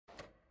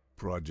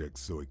Project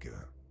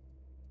Zoika.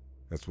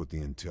 That's what the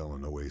intel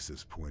on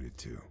Oasis pointed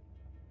to.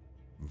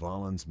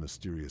 Valen's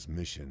mysterious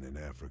mission in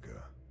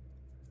Africa.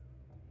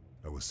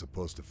 I was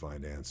supposed to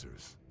find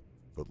answers,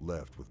 but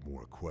left with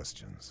more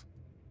questions.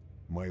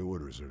 My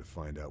orders are to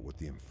find out what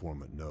the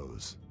informant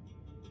knows,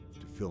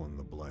 to fill in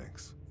the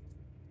blanks.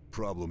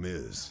 Problem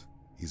is,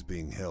 he's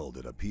being held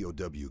at a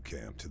POW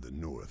camp to the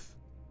north,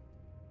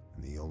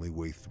 and the only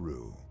way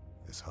through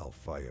is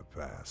Halfaya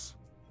Pass.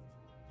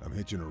 I'm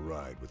hitching a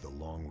ride with a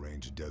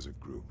long-range desert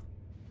group,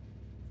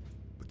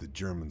 but the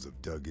Germans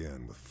have dug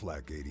in with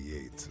Flak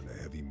 88s and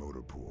a heavy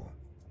motor pool.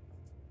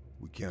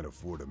 We can't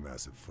afford a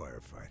massive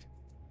firefight.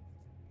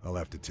 I'll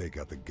have to take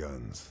out the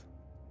guns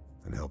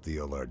and help the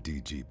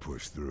LRDG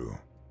push through.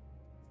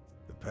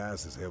 The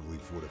pass is heavily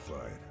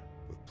fortified,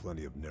 with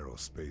plenty of narrow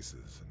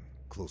spaces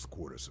and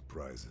close-quarter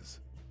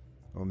surprises.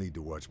 I'll need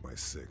to watch my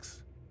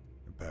six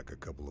and pack a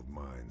couple of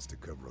mines to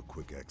cover a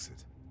quick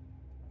exit.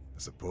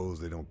 I suppose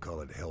they don't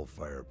call it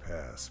Halfaya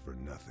Pass for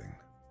nothing.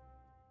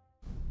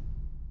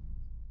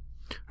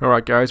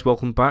 Alright guys,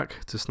 welcome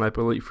back to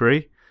Sniper Elite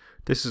 3.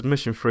 This is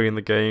mission 3 in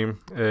the game.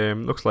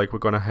 Looks like we're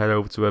going to head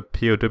over to a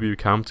POW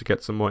camp to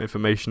get some more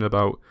information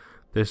about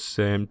this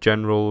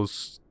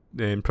general's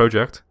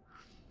project.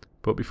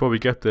 But before we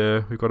get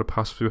there, we've got to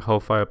pass through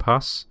Halfaya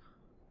Pass,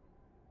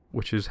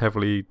 which is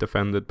heavily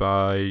defended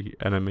by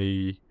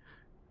enemy,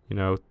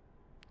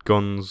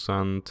 guns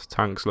and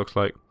tanks, looks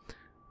like.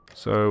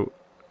 So,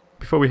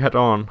 before we head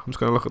on, I'm just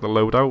going to look at the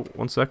loadout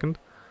 1 second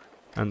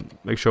and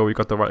make sure we've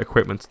got the right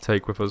equipment to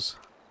take with us.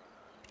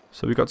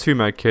 So we've got 2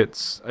 med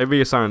kits. I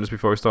reassigned this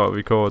before we started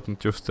recording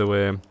just to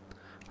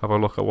have a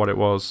look at what it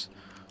was.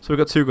 So we've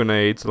got 2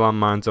 grenades,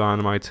 landmines,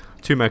 dynamite.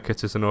 2 med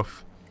kits is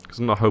enough, because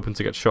I'm not hoping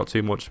to get shot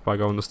too much by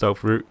going the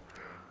stealth route.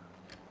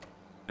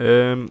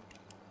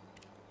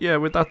 Yeah,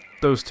 with that,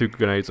 those 2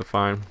 grenades are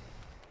fine.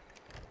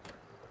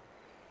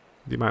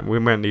 We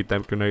might need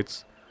them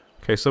grenades.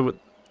 Okay, so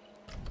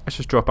let's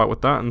just drop out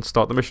with that and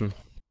start the mission.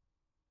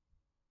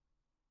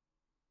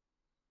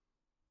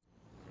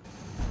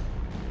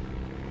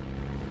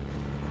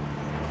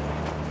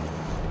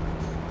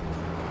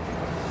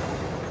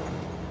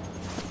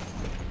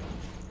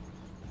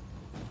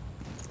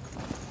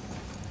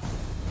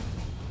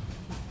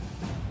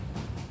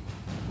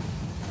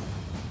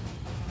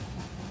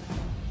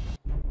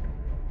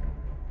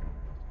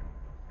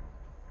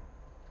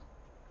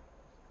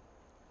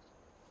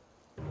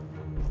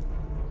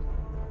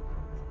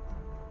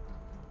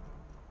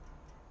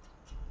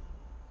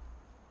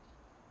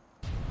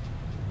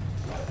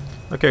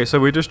 Okay, so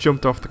we just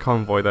jumped off the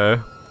convoy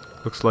there.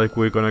 Looks like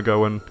we're going to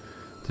go and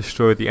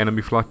destroy the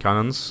enemy flak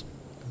cannons,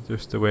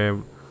 just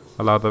to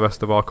allow the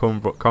rest of our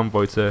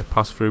convoy to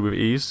pass through with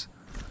ease.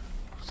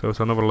 So it's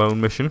another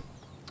lone mission.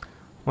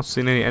 Not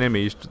seeing any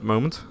enemies at the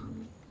moment.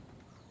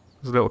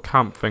 There's a little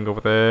camp thing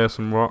over there,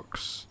 some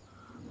rocks.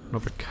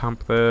 Another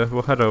camp there.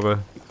 We'll head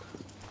over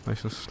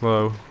nice and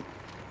slow.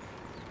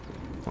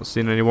 Not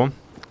seeing anyone.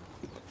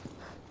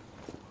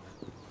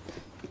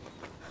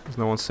 There's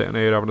no one sitting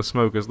here having a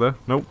smoke, is there?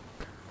 Nope.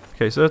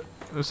 Okay, so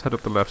let's head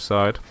up the left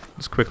side.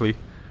 Let's quickly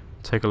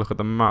take a look at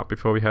the map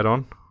before we head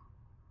on.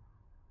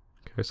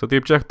 Okay, so the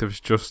objective is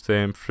just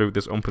through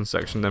this open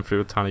section, then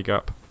through a tiny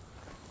gap.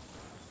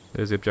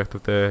 There's the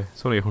objective there.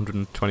 It's only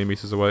 120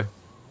 meters away.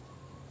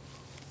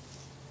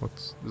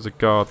 There's a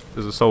guard.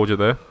 There's a soldier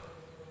there.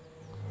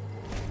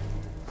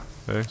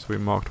 Okay, so we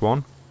marked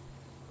one.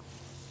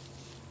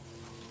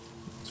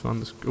 Let's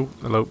run this. Oh,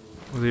 hello.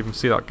 I didn't even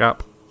see that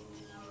gap.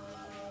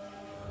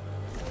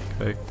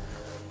 Okay,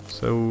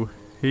 so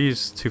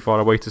he's too far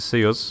away to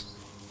see us.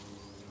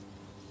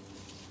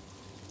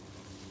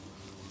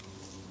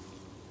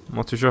 I'm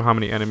not too sure how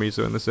many enemies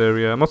are in this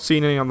area. I'm not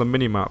seeing any on the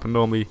mini-map, and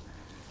normally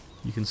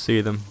you can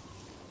see them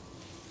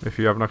if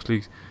you haven't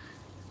actually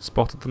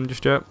spotted them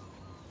just yet.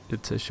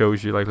 It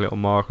shows you like little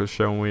markers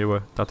showing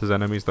you that there's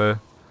enemies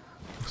there.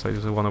 Looks like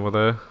there's one over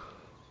there.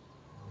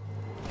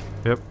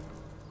 Yep.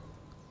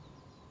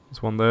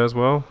 There's one there as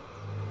well.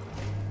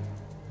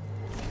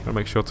 Gotta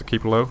make sure to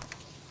keep low.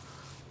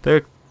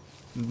 They're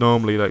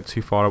normally like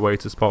too far away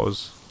to spot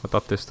us at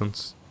that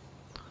distance,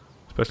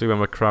 especially when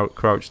we're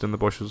crouched in the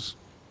bushes.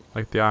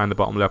 Like the eye in the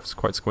bottom left is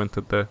quite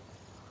squinted there.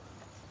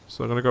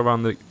 So I'm gonna go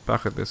around the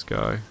back of this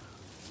guy.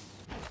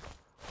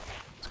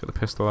 Let's get the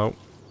pistol out.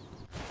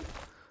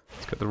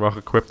 Let's get the rock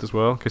equipped as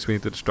well, in case we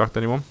need to distract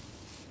anyone.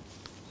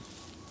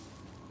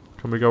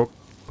 Can we go?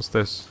 What's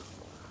this?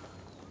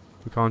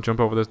 We can't jump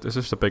over this. This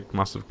is just a big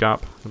massive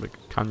gap, a big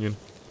canyon.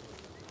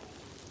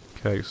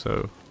 Okay,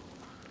 so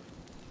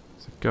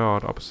there's a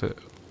guard opposite.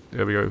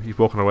 There we go. He's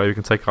walking away. We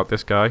can take out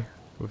this guy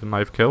with a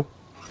knife kill.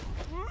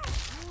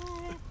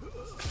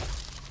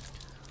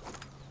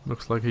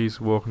 Looks like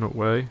he's walking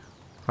away.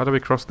 How do we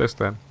cross this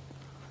then?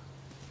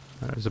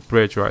 There's a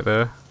bridge right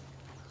there.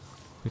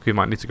 I think we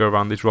might need to go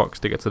around these rocks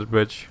to get to the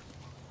bridge.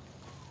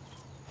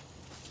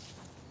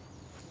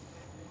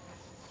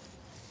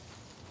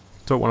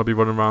 Don't want to be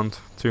running around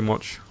too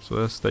much, so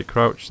let's stay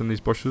crouched in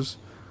these bushes.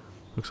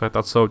 Looks like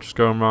that soldier's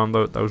going around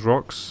those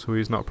rocks, so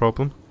he's not a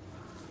problem.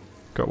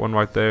 Got one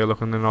right there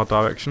looking in our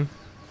direction.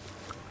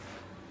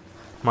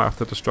 Might have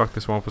to distract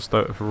this one for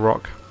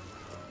rock.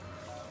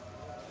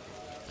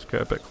 Let's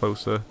get a bit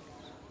closer.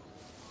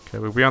 Okay,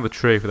 we're behind the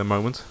tree for the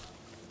moment.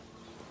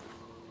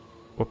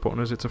 What button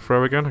is it to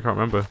throw again? I can't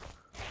remember.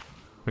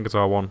 I think it's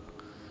R1.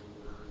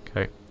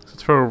 Okay, so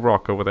throw a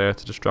rock over there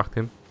to distract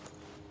him.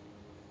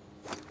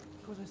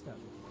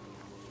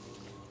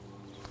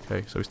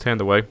 Okay, so he's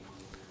turned away.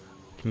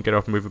 Can get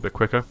up and move a bit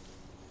quicker.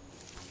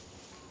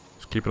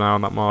 Just keep an eye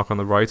on that mark on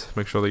the right.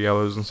 Make sure the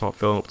yellow doesn't start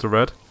filling up to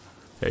red.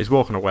 Yeah, he's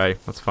walking away.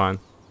 That's fine.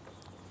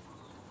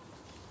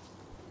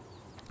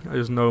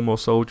 There's no more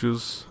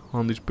soldiers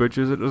on these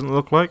bridges, it doesn't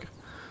look like.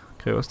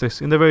 Okay, what's this?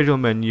 In the radial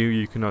menu,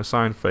 you can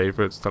assign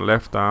favourites to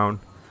left, down,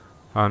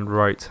 and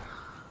right.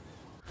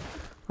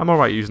 I'm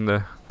alright using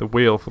the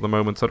wheel for the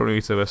moment, so I don't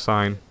need to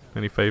assign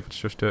any favourites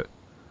just yet.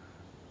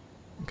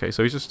 Okay,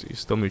 so he's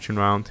still mooching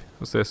around.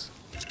 What's this?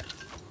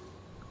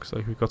 Looks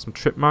like we've got some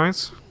trip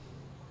mines.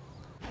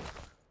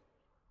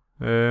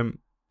 Let's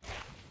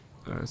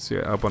see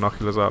our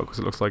binoculars out because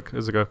it looks like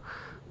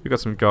we've got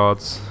some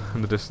guards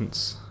in the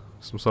distance,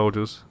 some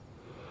soldiers.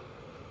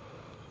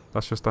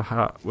 That's just a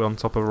hat on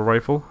top of a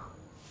rifle.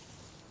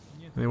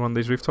 Any one of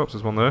these rooftops?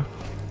 There's one there.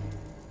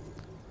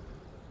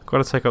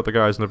 Got to take out the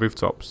guys on the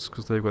rooftops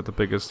because they've got the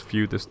biggest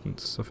view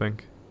distance, I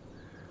think.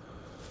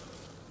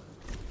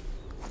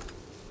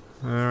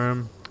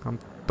 I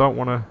don't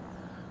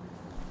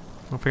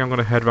think I'm going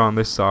to head around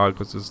this side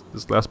because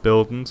there's less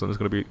buildings and there's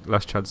going to be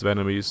less chance of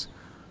enemies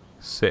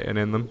sitting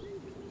in them.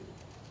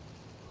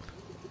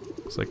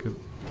 It's like a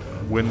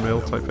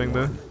windmill type thing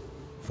there.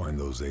 Find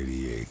those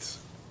 88s.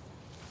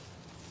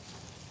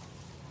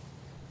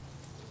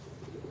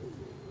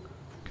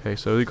 Okay,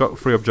 so we've got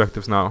 3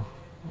 objectives now.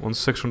 One's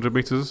 600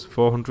 meters,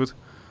 400. I'm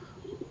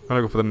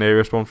going to go for the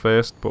nearest one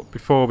first, but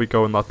before we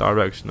go in that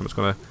direction, I'm just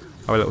going to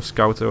have a little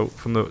scout out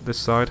from this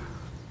side.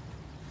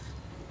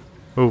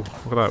 Oh,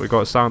 look at that, we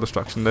got a sound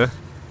distraction there.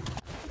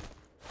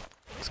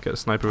 Let's get a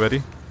sniper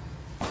ready.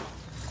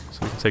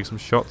 So we can take some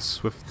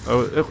shots with...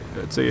 Oh,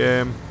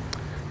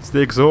 it's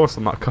the exhaust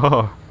on that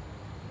car.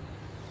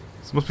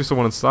 There must be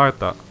someone inside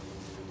that.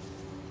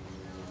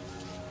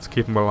 Let's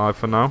keep him alive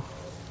for now.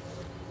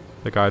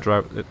 The guy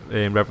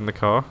revving the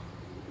car.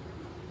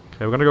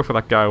 Okay, we're going to go for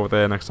that guy over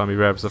there next time he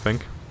revs, I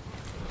think.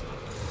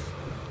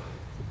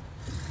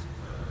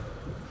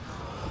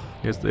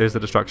 Here's the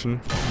distraction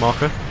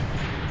marker.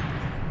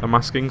 The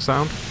masking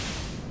sound.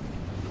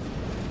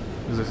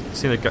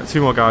 Seen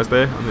 2 more guys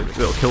there, and the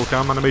little kill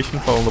cam animation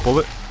following the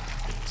bullet.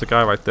 There's a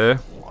guy right there,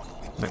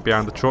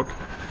 behind the truck.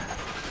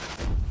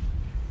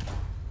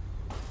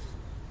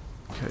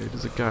 Okay,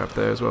 there's a guy up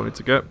there as well I need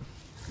to get.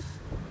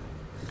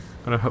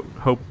 Gonna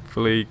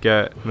hopefully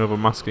get another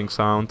masking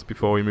sound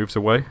before he moves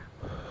away.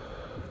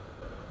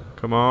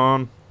 Come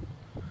on.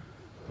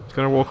 He's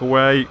gonna walk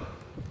away.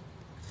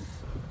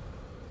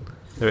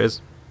 There it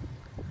is.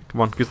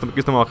 Come on, give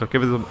the marker.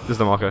 This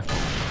the marker.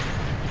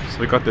 So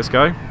we got this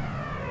guy.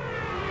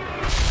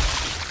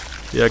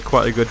 Yeah,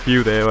 quite a good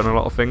view there on a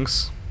lot of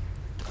things.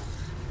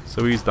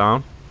 So he's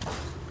down.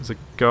 There's a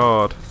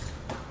guard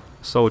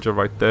soldier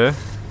right there.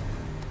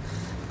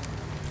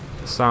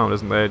 The sound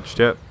isn't there just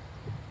yet.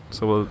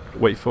 So we'll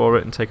wait for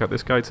it and take out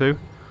this guy too.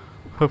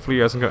 Hopefully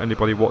he hasn't got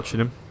anybody watching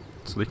him,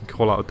 so they can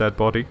call out a dead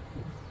body.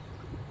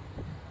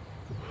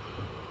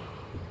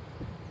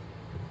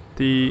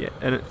 The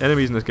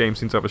enemies in this game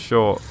seem to have a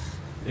short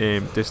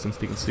distance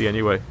they can see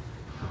anyway.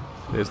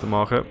 There's the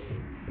marker.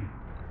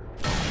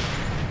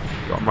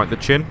 Got him right in the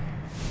chin.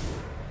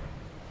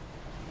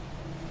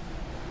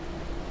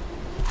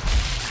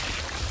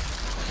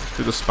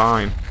 Through the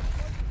spine.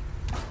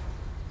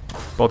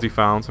 Body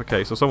found.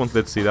 Okay, so someone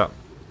did see that.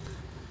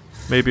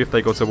 Maybe if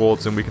they go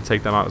towards him we can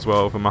take them out as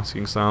well with a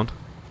masking sound.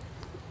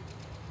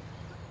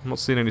 I'm not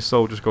seeing any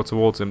soldiers go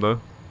towards him though.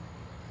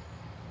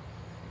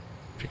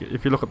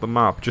 If you look at the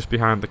map, just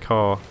behind the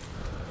car.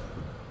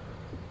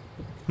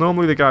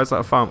 Normally the guys that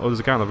are found... Oh, there's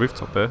a guy on the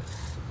rooftop there.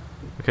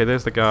 Okay,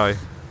 there's the guy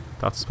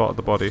that spotted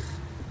the body.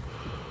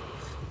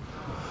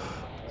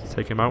 Let's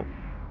take him out.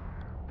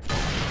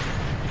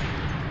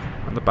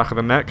 And the back of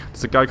the neck.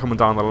 There's a guy coming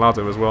down the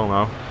ladder as well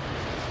now.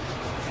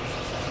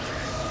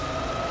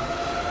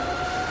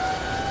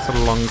 It's a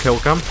long kill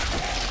cam.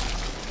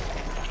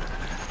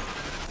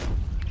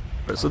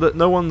 So that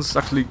no one's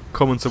actually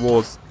coming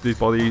towards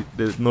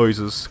the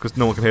noises, because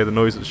no one can hear the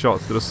noise of the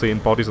shots. They're just seeing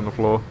bodies on the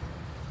floor.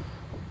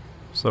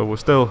 So we're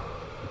still...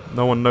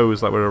 No one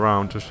knows that we're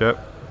around just yet.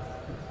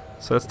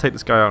 So let's take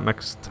this guy out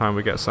next time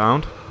we get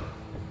sound.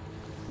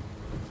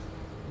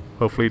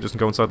 Hopefully he doesn't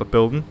go inside the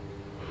building.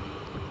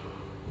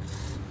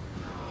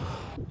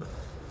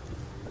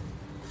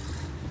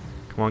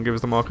 Come on, give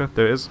us the marker.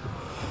 There it is.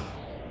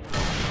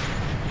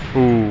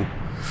 Ooh.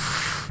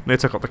 Nearly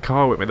took out the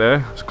car with me there.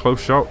 It was a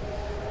close shot.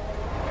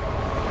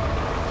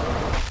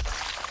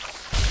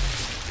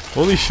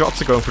 All these shots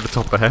are going through the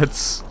top of the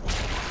heads.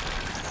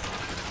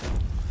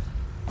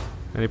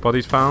 Any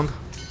bodies found?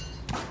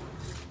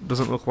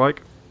 Doesn't look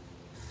like.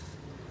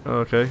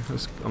 Okay,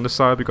 on this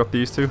side we got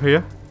these two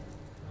here.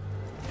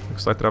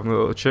 Looks like they're having a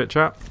little chit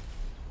chat.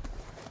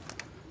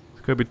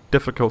 It's going to be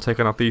difficult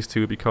taking out these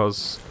two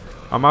because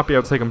I might be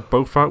able to take them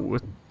both out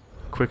with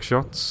quick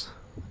shots.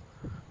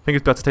 I think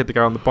it's better to take the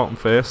guy on the bottom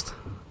first.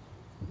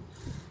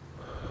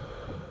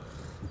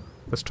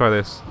 Let's try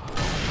this.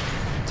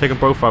 Take them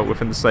both out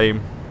within the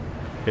same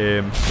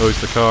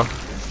noise of the car.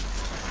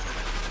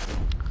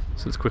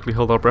 So let's quickly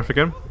hold our breath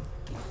again.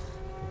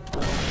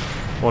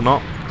 Or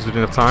not, because we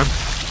didn't have time.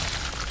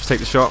 Just take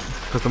the shot,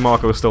 because the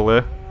marker was still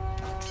there.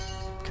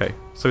 Okay,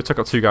 so we took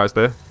out two guys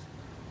there.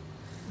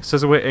 It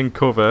says we're in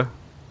cover,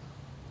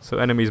 so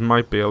enemies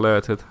might be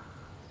alerted.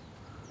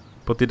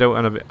 But they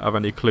don't have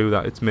any clue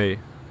that it's me.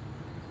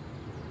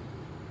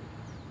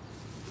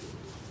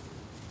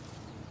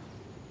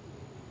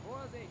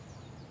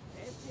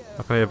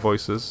 I can hear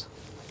voices.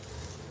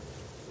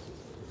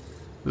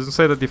 It doesn't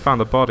say that they found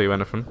the body or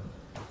anything.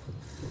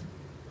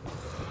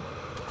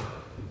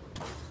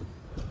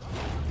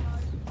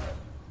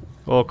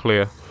 All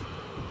clear.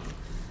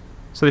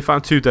 So they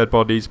found two dead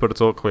bodies, but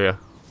it's all clear.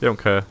 They don't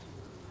care.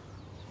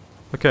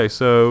 Okay,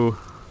 so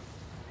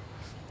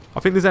I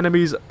think there's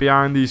enemies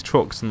behind these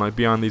trucks and like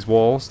behind these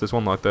walls. There's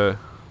one right there.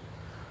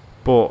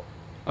 But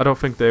I don't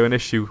think they're an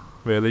issue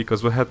really,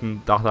 because we're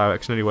heading that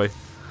direction anyway.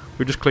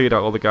 We just cleared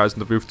out all the guys on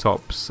the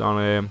rooftops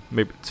and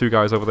maybe two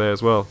guys over there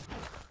as well.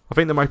 I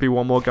think there might be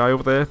one more guy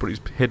over there, but he's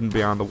hidden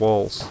behind the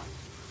walls.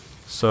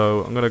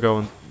 So I'm gonna go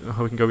and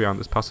we can go behind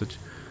this passage.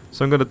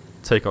 So I'm gonna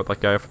take out that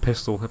guy with a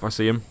pistol if I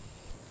see him.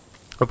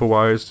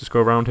 Otherwise, just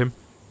go around him.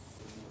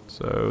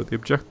 So the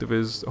objective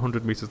is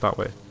 100 meters that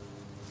way.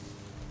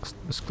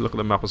 Let's look at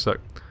the map a sec.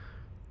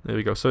 There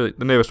we go. So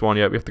the nearest one,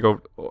 yeah, we have to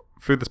go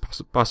through this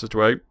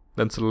passageway,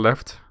 then to the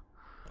left.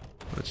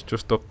 It's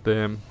just up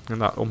there in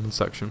that open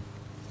section.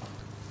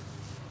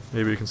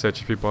 Maybe we can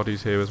search a few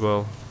bodies here as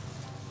well.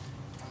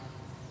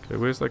 Okay,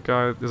 where's that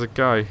guy? There's a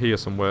guy here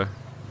somewhere.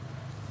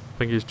 I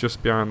think he's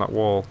just behind that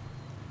wall.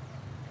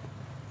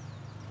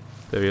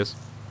 There he is.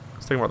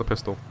 Let's take him out the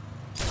pistol.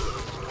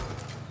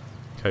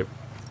 Okay.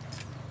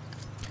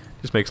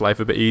 Just makes life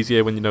a bit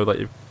easier when you know that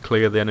you've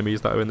cleared the enemies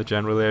that are in the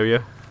general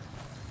area.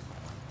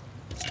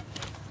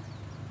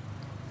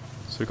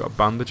 So we've got a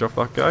bandage off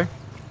that guy.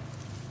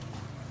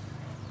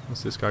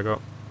 What's this guy got?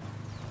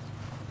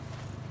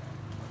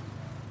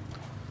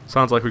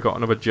 Sounds like we've got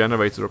another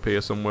generator up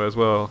here somewhere as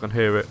well. I can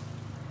hear it.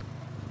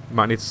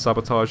 Might need to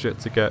sabotage it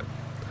to get...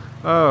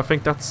 Oh, I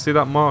think that's... See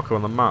that marker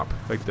on the map?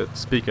 Like the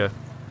speaker?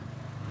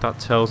 That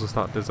tells us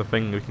that there's a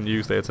thing we can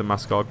use there to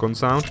mask our gun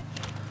sound.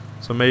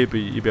 So maybe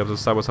you'll be able to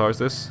sabotage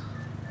this.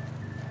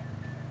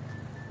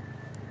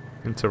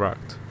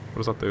 Interact.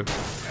 What does that do?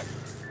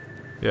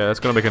 Yeah,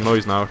 it's going to make a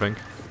noise now, I think.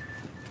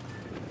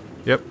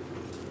 Yep.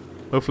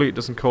 Hopefully it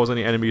doesn't cause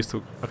any enemies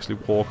to actually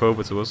walk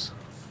over to us.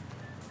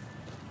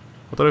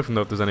 I don't even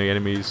know if there's any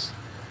enemies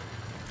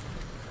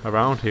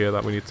around here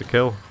that we need to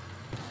kill.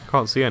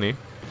 Can't see any.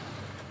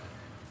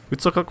 We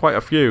took out quite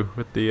a few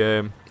with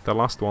the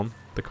last one,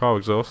 the car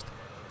exhaust.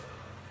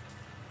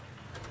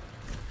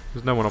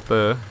 There's no one up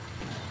there.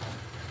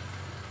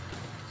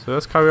 So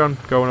let's carry on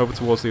going over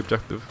towards the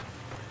objective.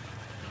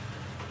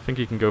 I think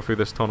you can go through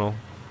this tunnel.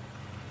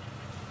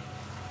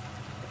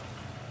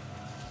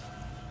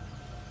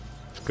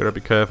 Just gotta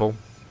be careful.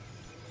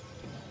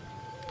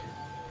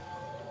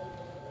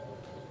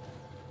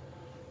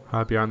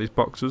 Hide behind these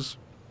boxes.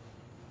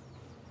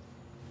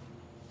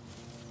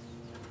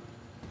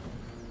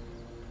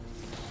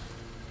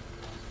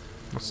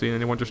 Not seeing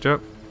anyone just yet.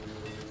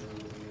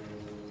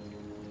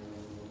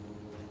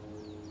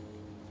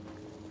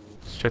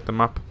 Let's check the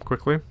map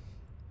quickly.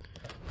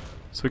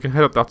 So we can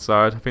head up that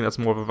side. I think that's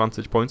more of a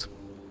vantage point.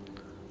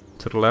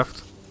 To the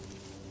left.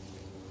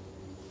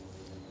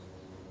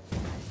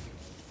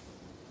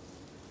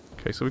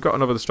 Okay, so we've got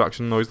another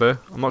distraction noise there.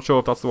 I'm not sure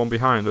if that's the one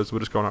behind us. We're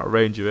just going out of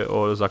range of it,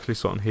 or there's actually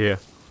something here.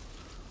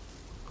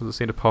 Because it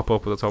seemed to pop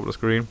up at the top of the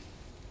screen.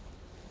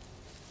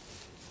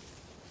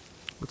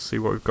 Let's see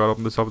what we've got up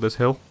on the top of this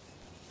hill.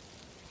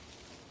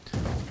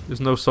 There's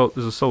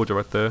a soldier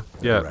right there.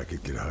 Yeah. I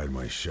could hide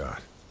my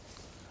shot.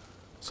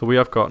 So we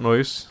have got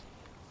noise,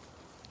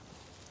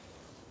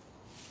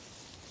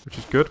 which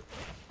is good.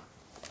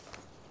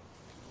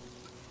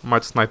 I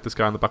might snipe this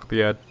guy in the back of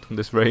the head from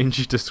this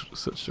range, just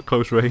such a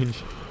close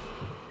range.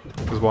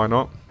 Because why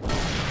not?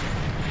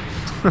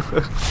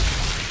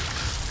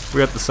 We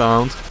had the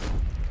sound.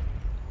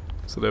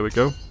 So there we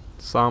go.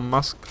 Sound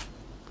mask.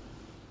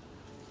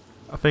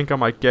 I think I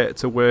might get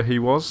to where he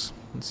was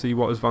and see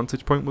what his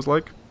vantage point was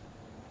like.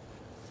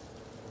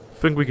 I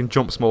think we can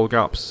jump small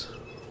gaps.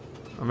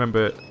 I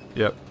remember it.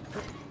 Yep.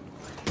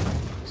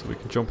 So we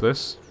can jump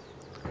this.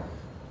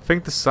 I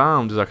think the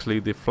sound is actually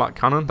the Flak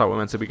cannon that we're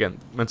meant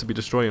to be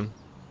destroying.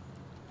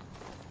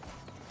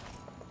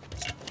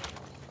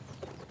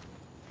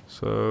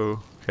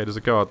 So, okay, there's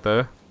a guard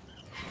there.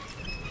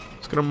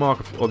 Just gonna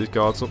mark all these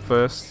guards up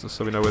first, just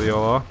so we know where they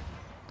all are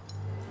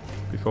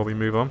before we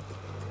move on.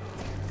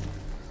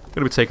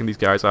 Gonna be taking these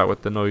guys out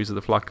with the noise of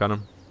the Flak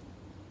cannon,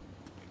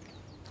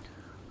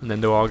 and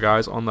then there are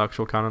guys on the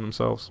actual cannon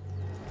themselves.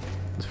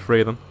 There's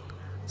 3 of them.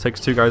 Takes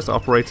 2 guys to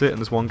operate it, and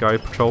there's 1 guy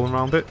patrolling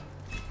around it.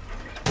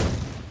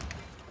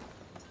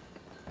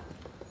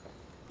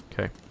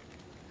 Okay.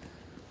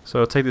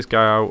 So I'll take this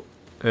guy out.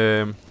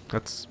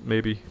 That's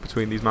maybe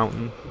between these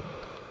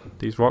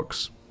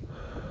rocks.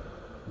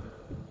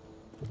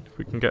 If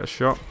we can get a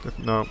shot.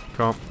 No,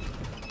 can't.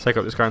 Take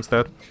out this guy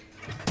instead.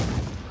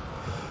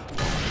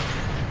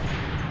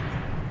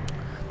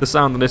 The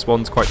sound on this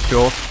one's quite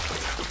short.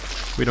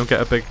 We don't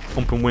get a big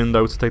thumping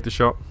window to take the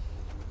shot.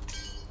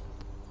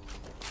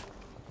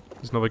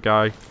 There's another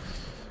guy.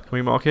 Can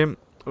we mark him?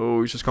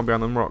 Oh, he's just gone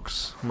behind them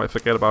rocks. I might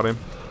forget about him.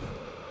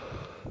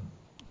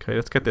 Okay,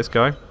 let's get this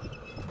guy.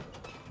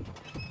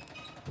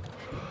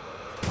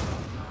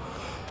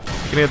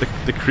 You can hear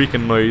the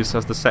creaking noise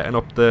as they're setting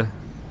up the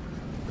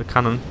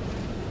cannon.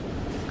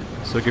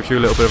 So it gives you a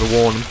little bit of a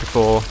warning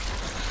before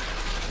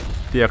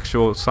the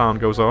actual sound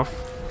goes off.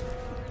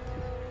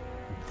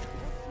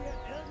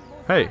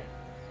 Hey!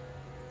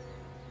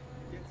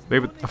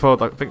 Maybe I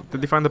thought. I think,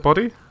 did they find the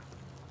body?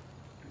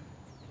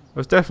 It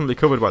was definitely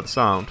covered by the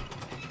sound.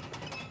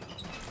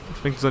 I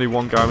think there's only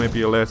 1 guy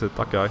maybe alerted.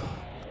 That guy.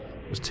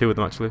 There's 2 of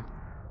them actually.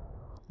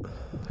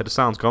 Hey, the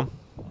sound's gone.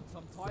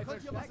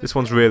 This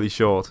one's really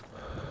short.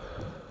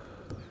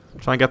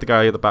 Try and get the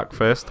guy at the back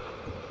first.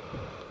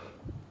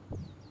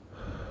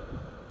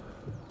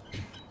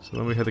 So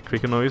when we hear the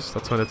creaking noise,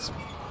 that's when it's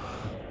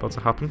about to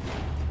happen.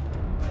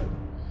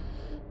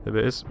 There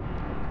it is.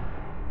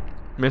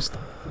 Missed.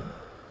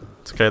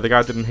 It's okay, the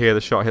guy didn't hear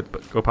the shot hit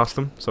but go past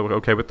him, so we're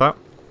okay with that.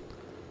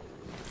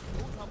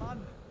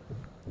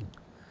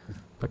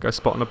 That guy's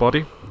spotting a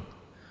body.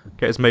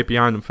 Get his mate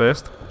behind him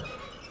first.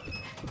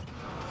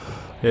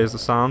 Here's the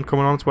sound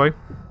coming on its way.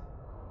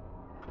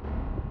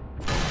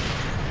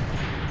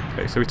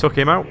 Okay, so we took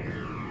him out.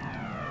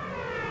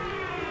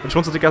 I just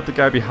wanted to get the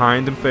guy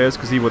behind him first,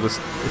 because he would have,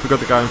 if we got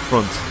the guy in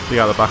front, the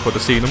guy at the back would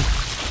have seen him.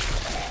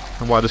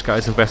 And while this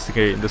guy's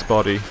investigating this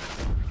body,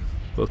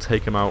 we'll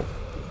take him out.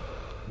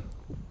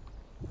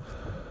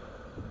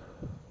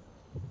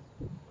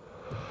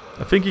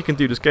 I think you can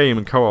do this game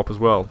in co-op as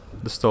well,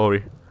 the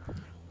story.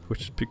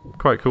 Which would be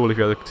quite cool if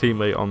you had a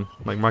teammate on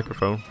like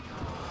microphone.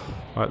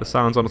 Alright, the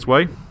sound's on its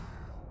way.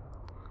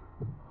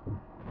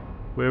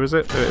 Where is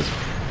it? There it is.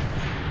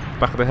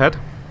 Back of the head.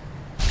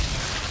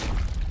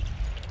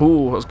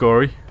 Ooh, that's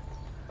gory.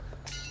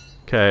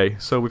 Okay,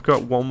 so we've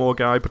got 1 more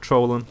guy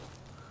patrolling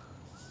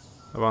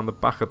around the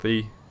back of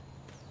the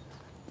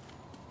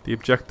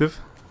objective.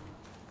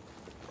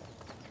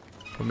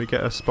 Can we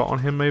get a spot on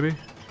him maybe?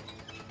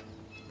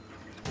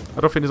 I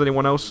don't think there's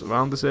anyone else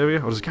around this area.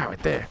 Oh, there's a guy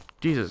right there.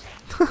 Jesus.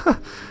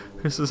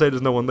 Just to say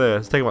there's no one there.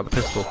 Let's take him out the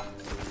pistol.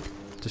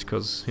 Just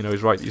because, you know,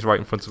 he's right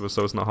in front of us,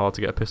 so it's not hard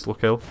to get a pistol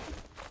kill.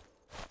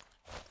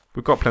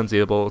 We've got plenty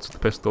of bullets with the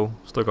pistol.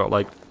 Still got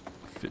like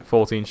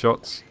 14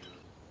 shots.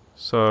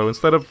 So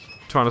instead of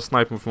trying to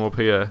snipe him from up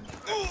here,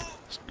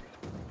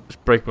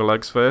 just break my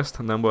legs first,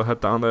 and then we'll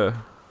head down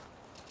there.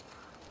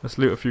 Let's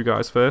loot a few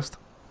guys first.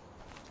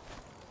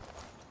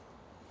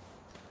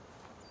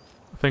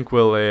 I think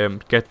we'll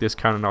get this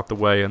cannon out the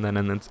way and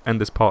then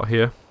end this part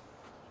here.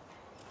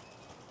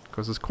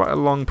 Because it's quite a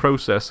long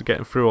process of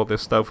getting through all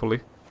this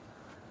stealthily.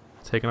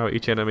 Taking out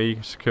each enemy,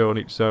 securing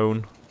each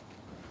zone.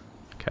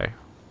 Okay,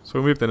 so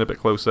we moved in a bit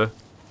closer.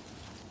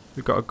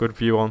 We've got a good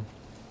view on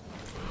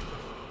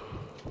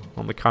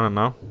the cannon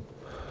now.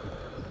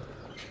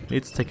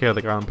 Need to take care of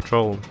the guy on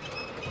patrol.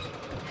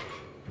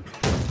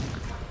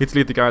 Need to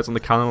leave the guys on the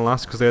cannon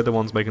last because they're the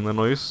ones making the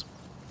noise.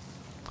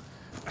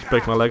 Just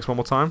break my legs one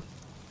more time.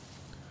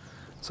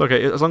 It's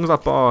okay, as long as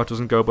that bar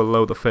doesn't go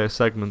below the first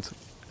segment,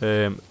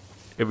 it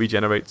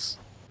regenerates.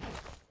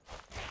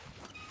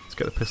 Let's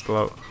get the pistol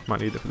out.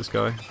 Might need it for this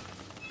guy.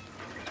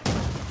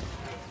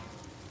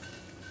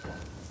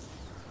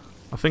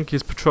 I think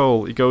his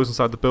patrol, he goes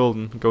inside the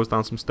building and goes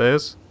down some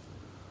stairs.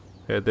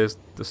 Yeah, there's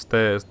the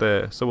stairs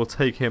there. So we'll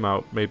take him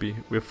out, maybe.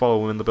 We'll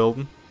follow him in the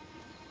building.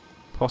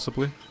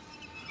 Possibly.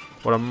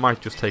 Or I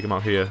might just take him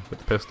out here with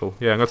the pistol.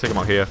 Yeah, I'm going to take him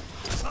out here.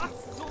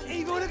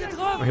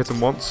 I hit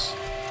him once.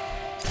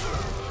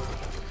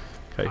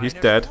 Okay, he's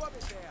dead.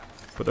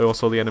 But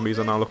also the enemies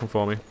are now looking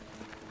for me.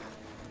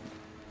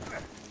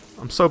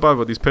 I'm so bad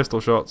with these pistol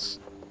shots.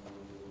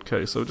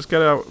 Okay, so just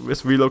get out.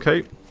 Let's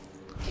relocate.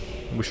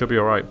 And we should be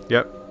alright.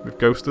 Yep, we've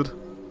ghosted.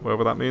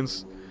 Whatever that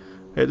means.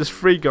 Hey, there's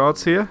 3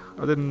 guards here.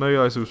 I didn't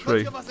realise there was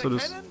 3. So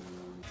there's...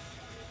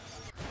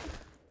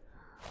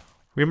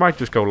 We might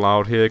just go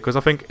loud here, because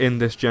I think in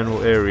this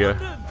general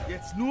area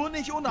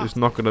there's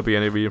not going to be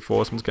any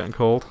reinforcements getting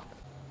called.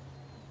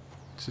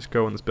 Let's just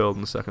go in this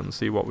building a second and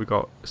see what we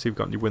got. See if we've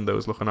got any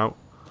windows looking out.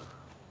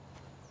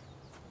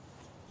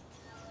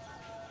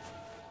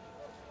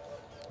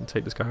 And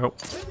take this guy out.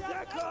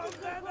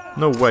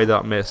 No way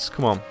that missed.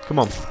 Come on, come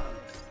on.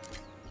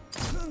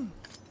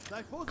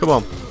 Come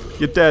on.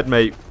 You're dead,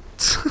 mate.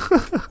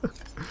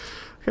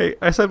 Okay,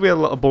 I said we had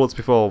a lot of bullets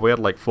before. We had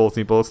like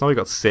 14 bullets. Now we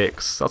got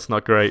 6. That's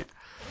not great.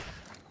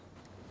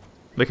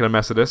 Making a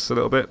mess of this a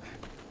little bit.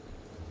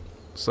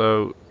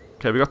 So,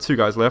 okay, we got 2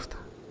 guys left.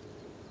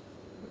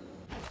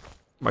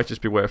 Might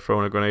just be worth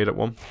throwing a grenade at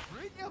one.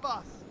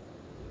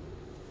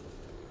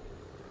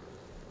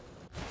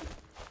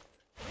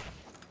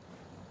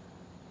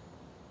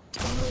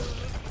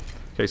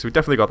 Okay, so we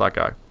definitely got that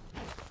guy.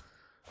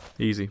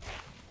 Easy.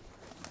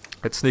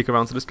 Let's sneak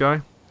around to this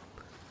guy.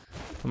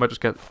 I might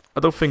just get... I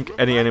don't think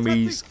any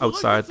enemies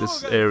outside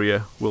this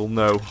area will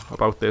know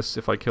about this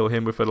if I kill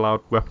him with a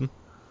loud weapon.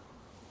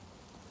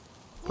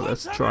 But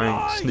let's try and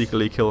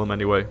sneakily kill him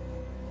anyway.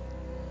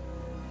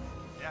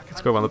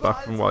 Let's go around the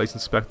back of him while he's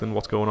inspecting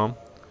what's going on.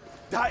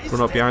 Run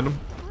up behind him.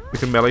 We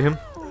can melee him.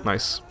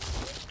 Nice.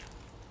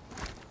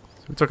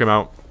 So we took him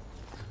out.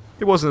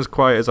 It wasn't as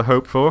quiet as I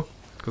hoped for,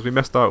 because we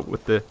messed out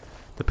with the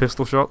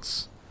pistol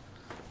shots.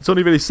 It's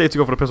only really safe to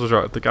go for the pistol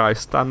shot if the guy's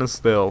standing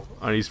still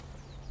and he's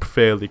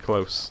fairly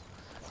close.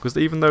 Because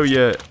even though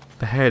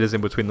the head is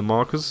in between the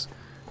markers,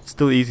 it's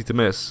still easy to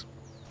miss.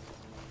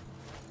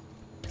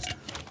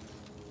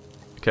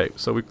 Okay,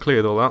 so we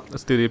cleared all that.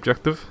 Let's do the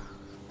objective.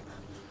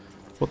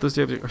 What does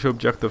the actual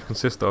objective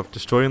consist of?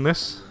 Destroying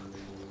this?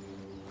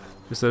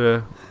 Is there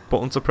a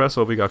button to press,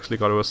 or have we actually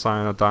got to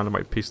assign a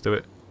dynamite piece to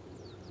it?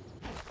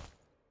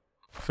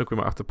 I think we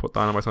might have to put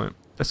dynamite on it.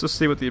 Let's just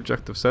see what the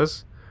objective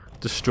says.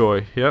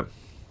 Destroy, yep.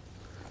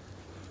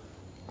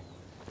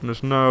 And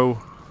there's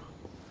no...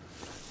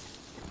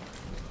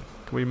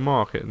 Can we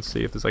mark it and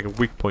see if there's like a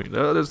weak point?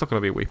 There's not going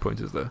to be a weak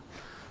point, is there?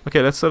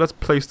 Okay, let's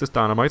place this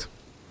dynamite.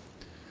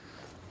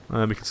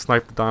 And we can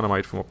snipe the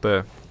dynamite from up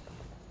there.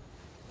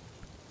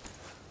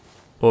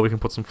 Or we can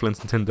put some flint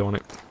and tinder on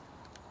it.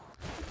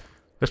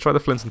 Let's try the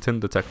flint and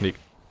tinder technique.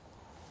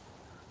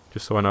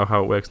 Just so I know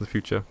how it works in the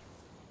future.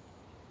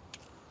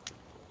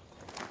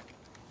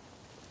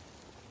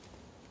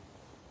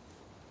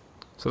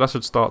 So that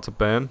should start to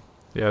burn.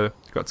 Yeah,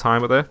 you've got a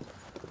timer there.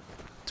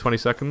 20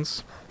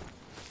 seconds.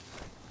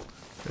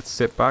 Let's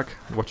sit back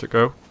and watch it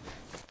go.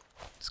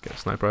 Let's get a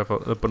sniper rifle.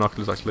 The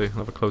binoculars actually,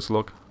 have a closer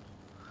look.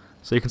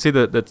 So you can see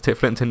that the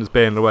flint and tinder's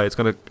burning away. It's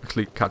going to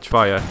actually catch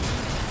fire.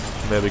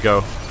 And there we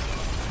go.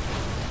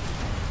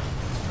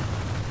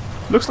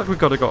 Looks like we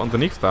got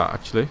underneath that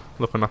actually,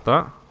 looking at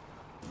that.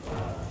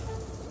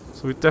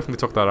 So we definitely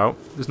took that out.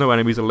 There's no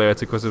enemies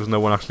alerted because there was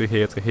no one actually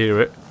here to hear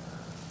it.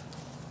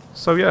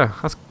 So yeah,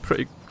 that's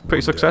pretty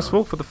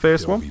successful for the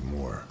first one.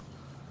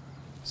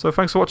 So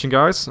thanks for watching,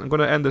 guys. I'm going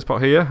to end this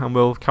part here and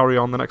we'll carry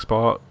on the next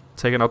part,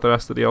 taking out the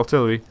rest of the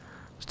artillery.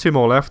 There's 2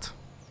 more left.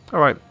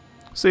 Alright,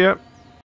 see ya.